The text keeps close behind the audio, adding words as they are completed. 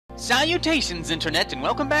Salutations, Internet, and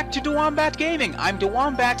welcome back to DaWombatGaming. I'm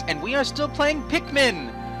DaWombat, and we are still playing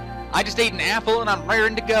Pikmin. I just ate an apple, and I'm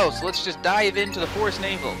raring to go, so let's just dive into the Forest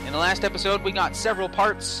Navel. In the last episode, we got several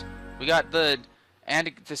parts. We got the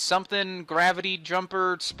something gravity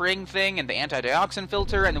jumper spring thing, and the anti-dioxin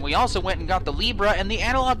filter, and then we also went and got the Libra and the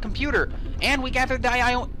analog computer. And we gathered the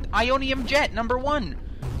Ionium Jet, #1.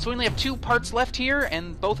 So we only have 2 parts left here,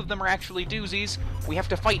 and both of them are actually doozies. We have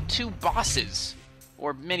to fight 2 bosses.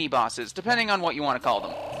 Or mini-bosses, depending on what you want to call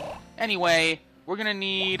them. Anyway, we're gonna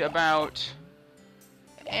need about...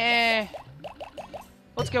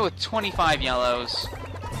 let's go with 25 yellows,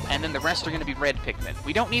 and then the rest are gonna be red Pikmin.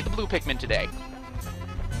 We don't need the blue Pikmin today.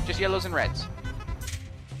 Just yellows and reds.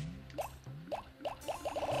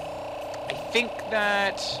 I think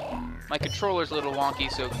that my controller's a little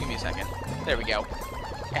wonky, so give me a second. There we go.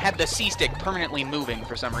 I had the C-stick permanently moving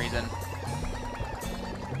for some reason.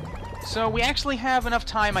 So we actually have enough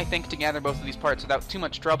time, I think, to gather both of these parts without too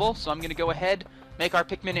much trouble, so I'm going to go ahead, make our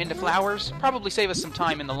Pikmin into flowers, probably save us some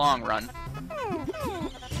time in the long run.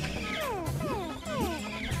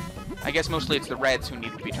 I guess mostly it's the reds who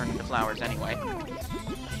need to be turned into flowers anyway.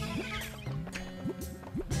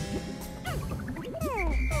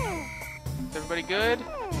 Is everybody good?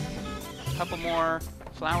 A couple more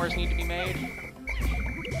flowers need to be made.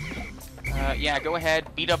 Yeah, go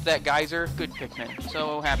ahead, beat up that geyser. Good Pikmin.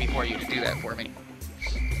 So happy for you to do that for me.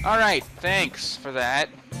 Alright, thanks for that.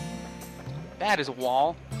 Bad is a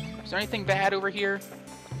wall. Is there anything bad over here?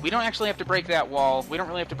 We don't actually have to break that wall. We don't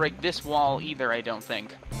really have to break this wall either, I don't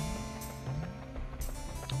think.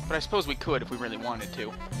 But I suppose we could if we really wanted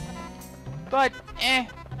to. But,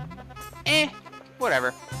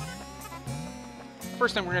 whatever.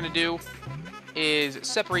 First thing we're gonna do is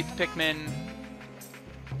separate the Pikmin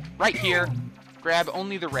right here. Grab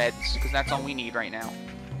only the reds, because that's all we need right now.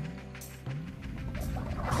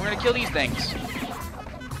 We're gonna kill these things.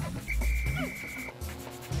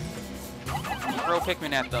 Throw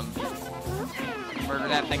Pikmin at them. Murder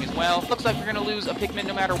that thing as well. Looks like we're gonna lose a Pikmin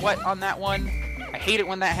no matter what on that one. I hate it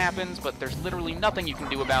when that happens, but there's literally nothing you can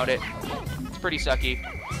do about it. It's pretty sucky.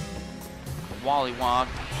 Wollywog. I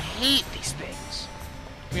hate these things.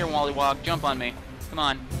 Come here, Wollywog. Jump on me. Come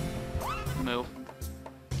on. Move.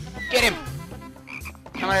 Get him!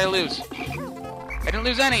 How many did I lose? I didn't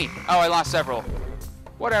lose any! Oh, I lost several.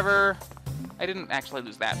 Whatever. I didn't actually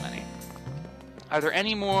lose that many. Are there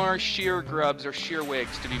any more sheer grubs or sheer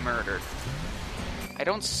wigs to be murdered? I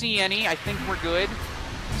don't see any. I think we're good.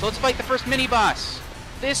 So let's fight the first mini-boss.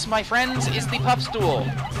 This, my friends, is the Puffstool.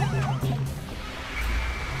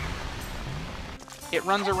 It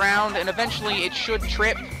runs around, and eventually it should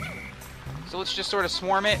trip. So let's just sort of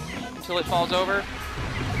swarm it until it falls over.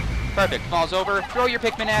 Perfect. Falls over. Throw your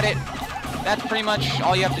Pikmin at it. That's pretty much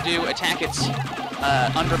all you have to do. Attack its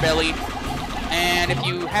underbelly. And if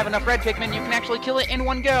you have enough red Pikmin, you can actually kill it in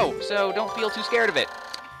one go. So don't feel too scared of it.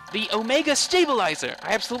 The Omega Stabilizer.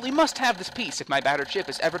 I absolutely must have this piece if my battered ship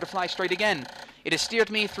is ever to fly straight again. It has steered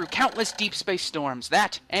me through countless deep space storms.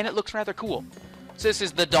 That, and it looks rather cool. So this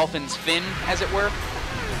is the dolphin's fin, as it were.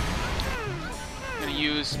 I'm going to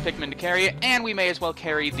use Pikmin to carry it, and we may as well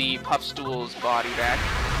carry the Puffstool's body back.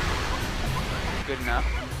 Good enough.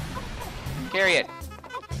 Carry it.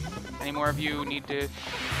 Any more of you need to...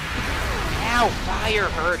 Ow! Fire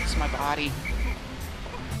hurts my body.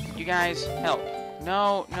 You guys, help.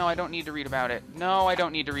 No, I don't need to read about it. No, I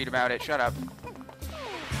don't need to read about it. Shut up.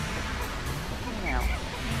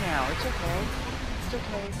 Now, it's okay. It's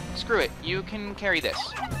okay. Screw it. You can carry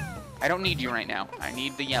this. I don't need you right now. I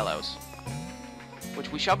need the yellows.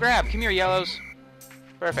 Which we shall grab. Come here, yellows.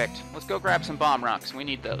 Perfect. Let's go grab some bomb rocks. We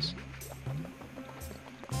need those.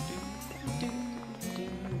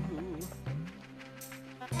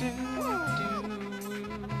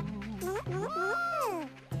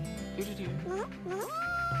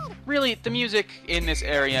 Really, the music in this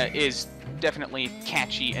area is definitely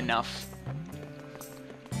catchy enough.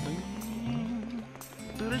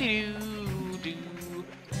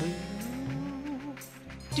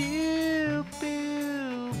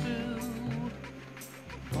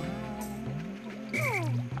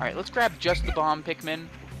 Alright, let's grab just the bomb Pikmin.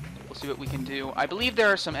 We'll see what we can do. I believe there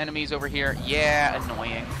are some enemies over here. Yeah,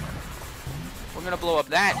 annoying. We're gonna blow up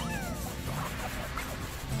that.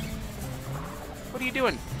 What are you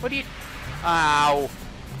doing? What are you... Ow.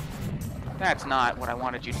 That's not what I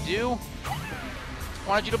wanted you to do. I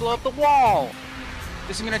wanted you to blow up the wall.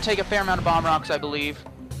 This is gonna take a fair amount of bomb rocks, I believe.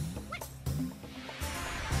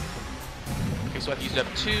 Okay, so I've used up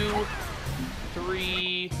 2,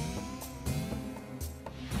 3...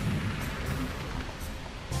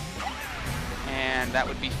 and that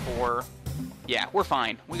would be 4. Yeah, we're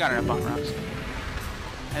fine. We got enough bomb rocks.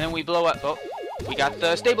 And then we blow up. Oh, we got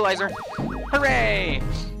the stabilizer. Hooray!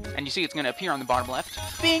 And you see it's going to appear on the bottom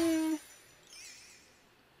left. Bing!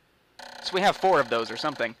 So we have 4 of those or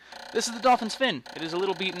something. This is the dolphin's fin. It is a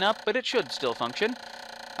little beaten up, but it should still function.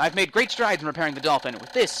 I've made great strides in repairing the dolphin.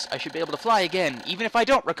 With this, I should be able to fly again, even if I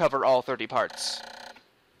don't recover all 30 parts.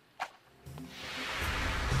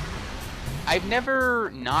 I've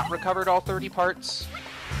never not recovered all 30 parts.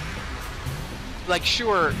 Like,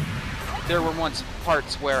 sure, there were once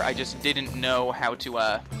parts where I just didn't know how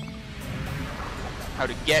to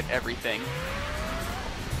get everything.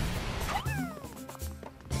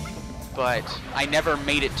 But I never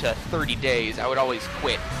made it to 30 days. I would always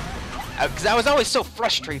quit. Because I was always so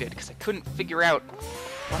frustrated, because I couldn't figure out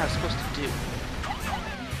what I was supposed to do.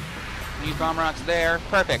 Use bomb rocks there.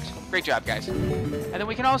 Perfect. Great job, guys. And then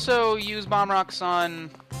we can also use bomb rocks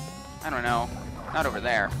on... I don't know. Not over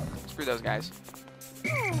there. Screw those guys.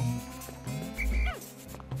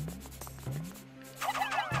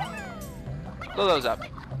 Blow those up.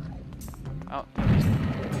 Oh,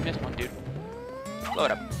 you missed one, dude. Blow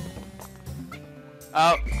it up.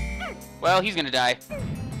 Oh. Well, he's gonna die.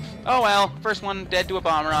 Oh well, first one dead to a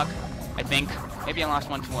bomb rock, I think. Maybe I lost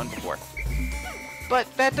one to one before. But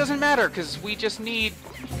that doesn't matter, because we just need...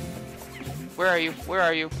 Where are you? Where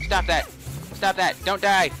are you? Stop that. Stop that. Don't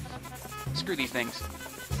die. Screw these things.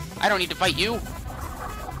 I don't need to fight you.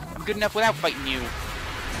 I'm good enough without fighting you.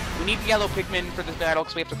 We need yellow Pikmin for this battle,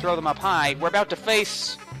 because we have to throw them up high. We're about to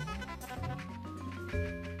face...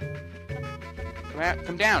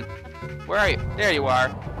 Come down. Where are you? There you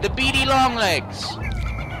are. The beady Longlegs!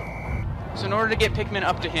 So in order to get Pikmin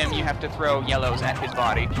up to him, you have to throw yellows at his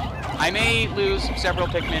body. I may lose several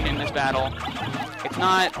Pikmin in this battle. It's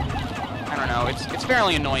not... I don't know. It's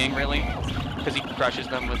fairly annoying, really. Because he crushes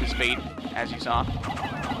them with his fate, as you saw.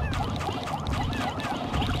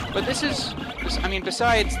 But this is... I mean,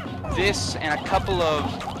 besides this and a couple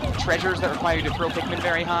of treasures that require you to throw Pikmin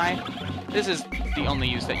very high, this is the only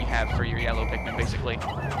use that you have for your yellow Pikmin, basically.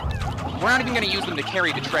 We're not even going to use them to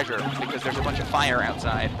carry the treasure, because there's a bunch of fire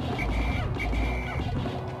outside.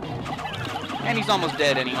 And he's almost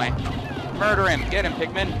dead anyway. Murder him. Get him,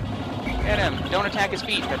 Pikmin. Get him. Don't attack his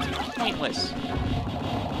feet. That's pointless.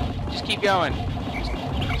 Just keep going. Just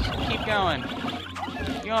keep going.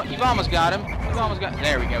 You've almost got him. You've almost got...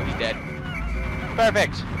 There we go. He's dead.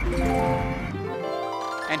 Perfect.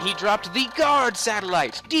 And he dropped the guard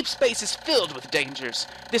satellite. Deep space is filled with dangers.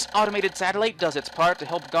 This automated satellite does its part to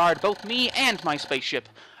help guard both me and my spaceship.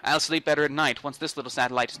 I'll sleep better at night once this little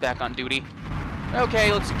satellite is back on duty.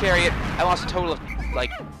 Okay, let's carry it. I lost a total of,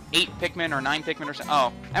 like, 8 Pikmin or 9 Pikmin or so.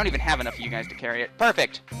 Oh, I don't even have enough of you guys to carry it.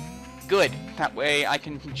 Perfect. Good. That way I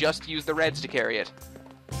can just use the reds to carry it.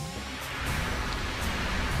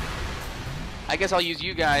 I guess I'll use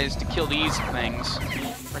you guys to kill these things.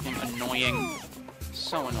 Freaking annoying.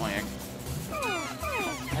 So annoying.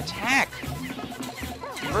 Attack!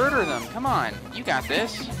 Murder them! Come on! You got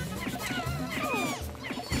this!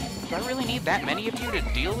 Do I really need that many of you to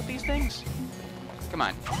deal with these things? Come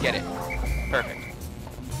on, get it. Perfect.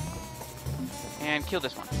 And kill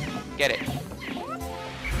this one. Get it.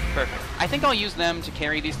 Perfect. I think I'll use them to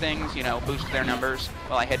carry these things, you know, boost their numbers,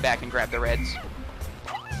 while I head back and grab the reds.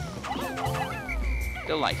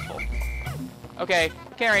 Delightful. Okay,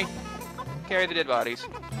 carry. Carry the dead bodies.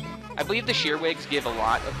 I believe the Shearwigs give a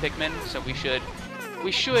lot of Pikmin, so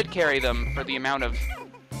we should carry them for the amount of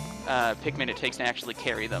Pikmin it takes to actually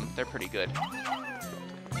carry them. They're pretty good.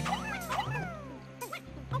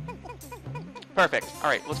 Perfect.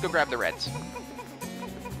 Alright, let's go grab the reds.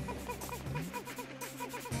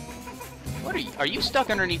 What are you stuck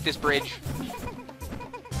underneath this bridge?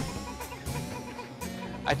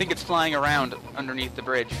 I think it's flying around underneath the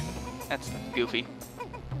bridge. That's goofy.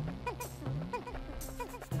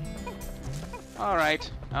 Alright.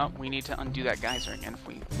 Oh, we need to undo that geyser again if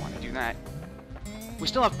we want to do that. We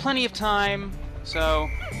still have plenty of time, so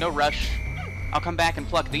no rush. I'll come back and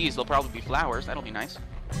pluck these. They'll probably be flowers. That'll be nice.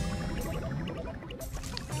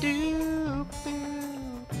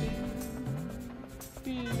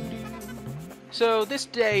 So this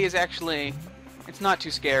day is actually... it's not too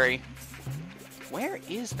scary. Where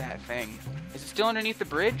is that thing? Is it still underneath the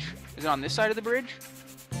bridge? Is it on this side of the bridge?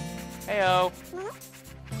 Heyo.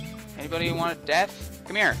 Anybody want death?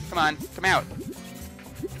 Come here. Come on. Come out.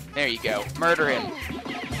 There you go. Murder him.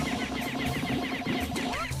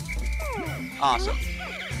 Awesome.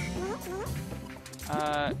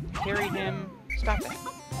 Carry him. Stop that.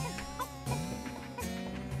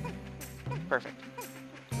 Perfect.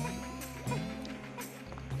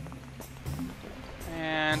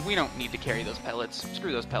 And we don't need to carry those pellets.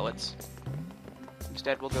 Screw those pellets.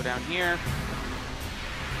 Instead, we'll go down here,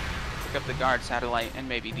 pick up the guard satellite, and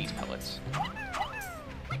maybe these pellets.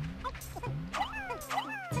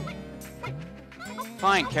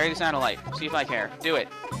 Fine, carry the satellite. See if I care. Do it.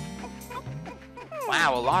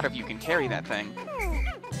 Wow, a lot of you can carry that thing.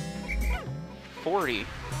 40.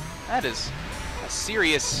 That is a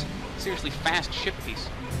seriously fast ship piece.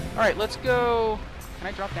 Alright, let's go... Can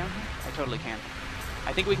I drop down here? I totally can.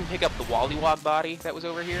 I think we can pick up the Wollywog body that was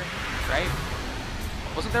over here, right?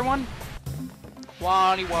 Wasn't there one?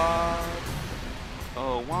 Wollywog.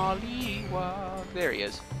 Oh, Wollywog. There he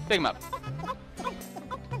is. Pick him up.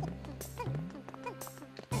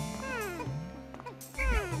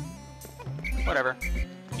 Whatever.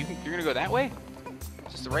 You're gonna go that way?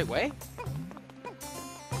 Is this the right way?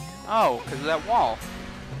 Oh, because of that wall.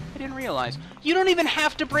 I didn't realize. You don't even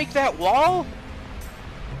have to break that wall?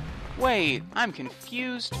 Wait, I'm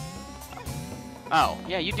confused. Oh,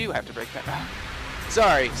 yeah, you do have to break that.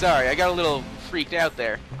 Sorry, I got a little freaked out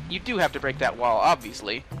there. You do have to break that wall,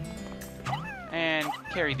 obviously. And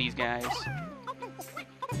carry these guys.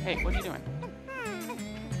 Hey, what are you doing?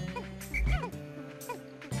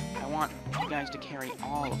 I want you guys to carry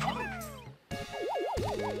all of them.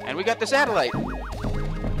 And we got the satellite!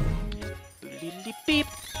 Beep,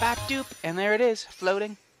 bop, doop, and there it is,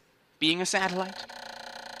 floating, being a satellite.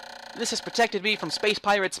 This has protected me from space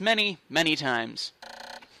pirates many, many times.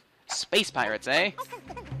 Space pirates, eh?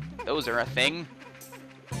 Those are a thing.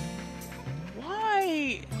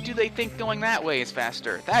 Why do they think going that way is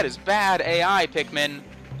faster? That is bad AI, Pikmin.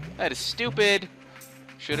 That is stupid.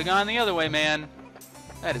 Should have gone the other way, man.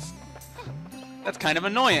 That's kind of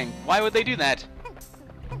annoying. Why would they do that?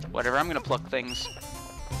 Whatever, I'm gonna pluck things.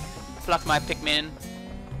 Pluck my Pikmin.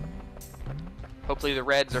 Hopefully the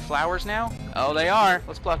reds are flowers now. Oh, they are.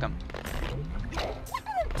 Let's pluck them.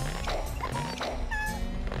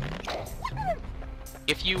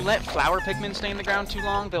 If you let flower Pikmin stay in the ground too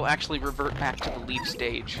long, they'll actually revert back to the leaf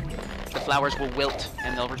stage. The flowers will wilt,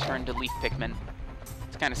 and they'll return to leaf Pikmin.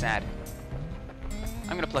 It's kind of sad.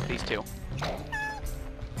 I'm gonna pluck these two.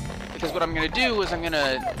 Because what I'm going to do is I'm going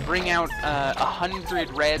to bring out 100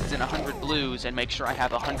 reds and 100 blues and make sure I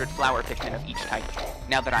have 100 flower Pikmin of each type.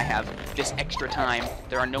 Now that I have this extra time,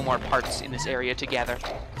 there are no more parts in this area to gather.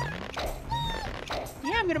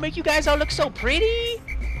 Yeah, I'm going to make you guys all look so pretty!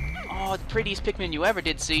 Oh, the prettiest Pikmin you ever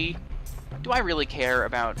did see. Do I really care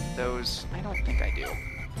about those? I don't think I do.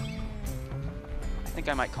 I think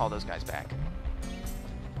I might call those guys back.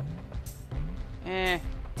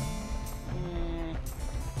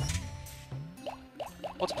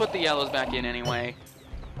 Let's put the yellows back in anyway.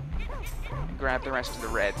 Grab the rest of the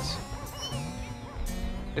reds.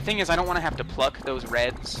 The thing is, I don't want to have to pluck those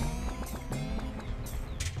reds.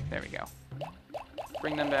 There we go.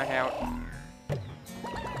 Bring them back out.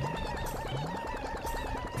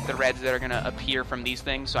 The reds that are going to appear from these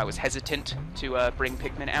things, so I was hesitant to bring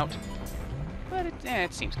Pikmin out. But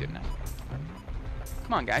it seems good enough.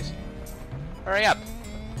 Come on, guys. Hurry up.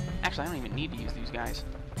 Actually, I don't even need to use these guys.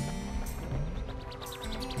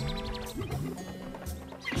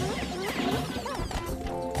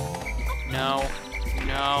 No.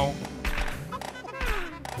 No.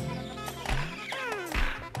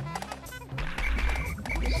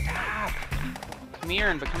 Stop! Come here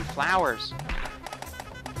and become flowers.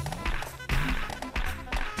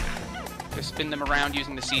 Just spin them around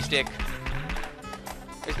using the C-stick.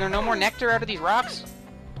 Is there no more nectar out of these rocks?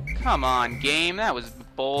 Come on, game. That was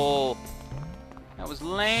bull. That was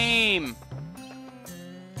lame.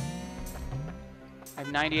 I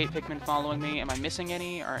have 98 Pikmin following me. Am I missing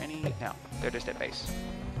any or any? No, they're just at base.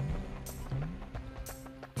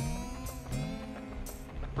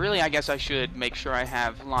 Really, I guess I should make sure I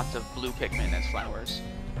have lots of blue Pikmin as flowers.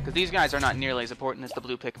 Because these guys are not nearly as important as the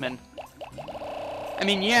blue Pikmin. I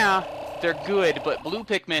mean, yeah, they're good, but blue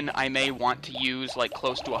Pikmin I may want to use like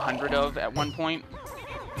close to 100 of at one point.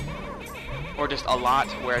 Or just a lot,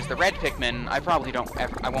 whereas the red Pikmin, I probably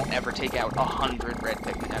I won't ever take out 100 red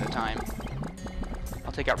Pikmin at a time.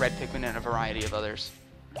 I'll take out red Pikmin and a variety of others.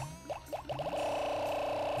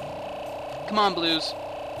 Come on, blues.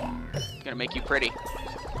 Gonna make you pretty.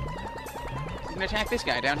 I'm gonna attack this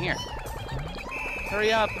guy down here.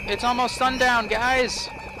 Hurry up. It's almost sundown, guys.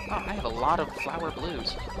 Oh, I have a lot of flower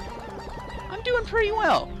blues. I'm doing pretty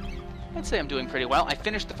well. I'd say I'm doing pretty well. I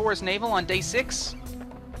finished the Forest Naval on day 6.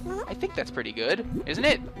 I think that's pretty good, isn't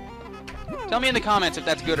it? Tell me in the comments if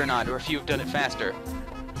that's good or not, or if you've done it faster.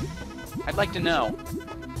 I'd like to know.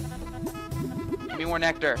 Give me more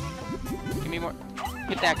nectar. Give me more...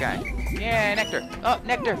 Hit that guy. Yeah, nectar. Oh,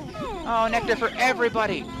 nectar. Oh, nectar for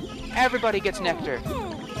everybody. Everybody gets nectar.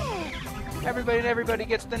 Everybody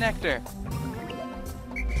gets the nectar.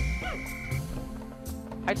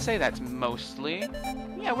 I'd say that's mostly.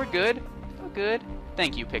 Yeah, we're good. We're good.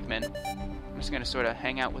 Thank you, Pikmin. I'm just gonna sort of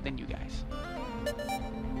hang out within you guys.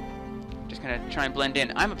 Just gonna try and blend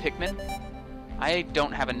in. I'm a Pikmin. I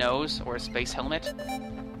don't have a nose or a space helmet.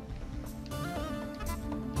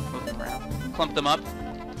 Move them around. Clump them up.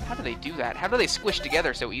 How do they do that? How do they squish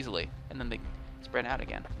together so easily? And then they spread out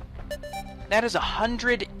again. That is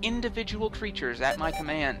 100 individual creatures at my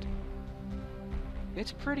command.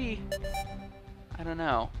 It's pretty... I don't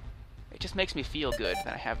know. It just makes me feel good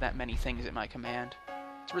that I have that many things at my command.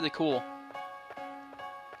 It's really cool.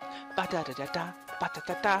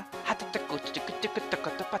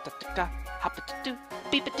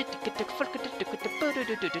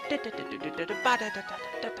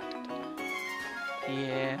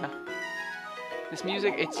 Yeah. This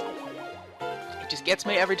music, it just gets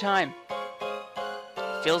me every time.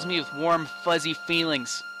 It fills me with warm, fuzzy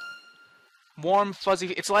feelings. Warm,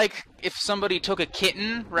 fuzzy... It's like if somebody took a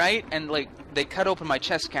kitten, right? And, like, they cut open my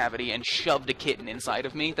chest cavity and shoved a kitten inside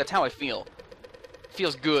of me. That's how I feel. It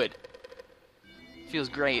feels good. It feels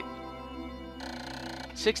great.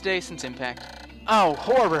 6 days since impact. Oh,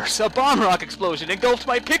 horrors! A bomb rock explosion engulfed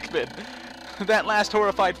my Pikmin! That last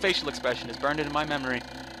horrified facial expression is burned into my memory.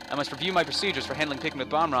 I must review my procedures for handling Pikmin with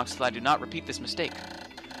bomb rocks so I do not repeat this mistake.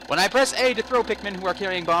 When I press A to throw Pikmin who are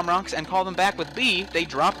carrying bomb rocks and call them back with B, they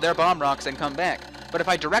drop their bomb rocks and come back. But if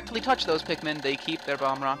I directly touch those Pikmin, they keep their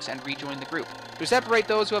bomb rocks and rejoin the group. To separate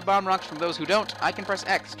those who have bomb rocks from those who don't, I can press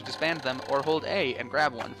X to disband them or hold A and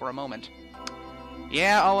grab one for a moment.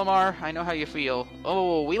 Yeah, Olimar, I know how you feel.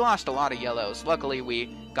 Oh, we lost a lot of yellows. Luckily,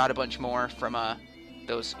 we got a bunch more from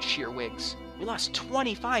those sheer wigs. We lost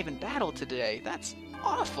 25 in battle today. That's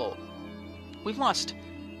awful. We've lost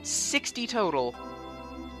 60 total.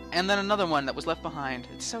 And then another one that was left behind.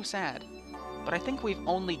 It's so sad. But I think we've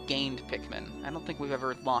only gained Pikmin. I don't think we've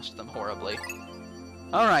ever lost them horribly.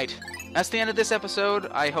 Alright, that's the end of this episode.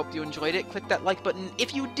 I hope you enjoyed it. Click that like button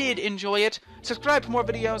if you did enjoy it. Subscribe for more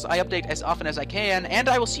videos. I update as often as I can. And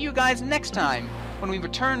I will see you guys next time when we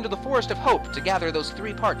return to the Forest of Hope to gather those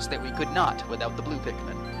 3 parts that we could not without the blue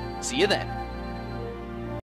Pikmin. See you then.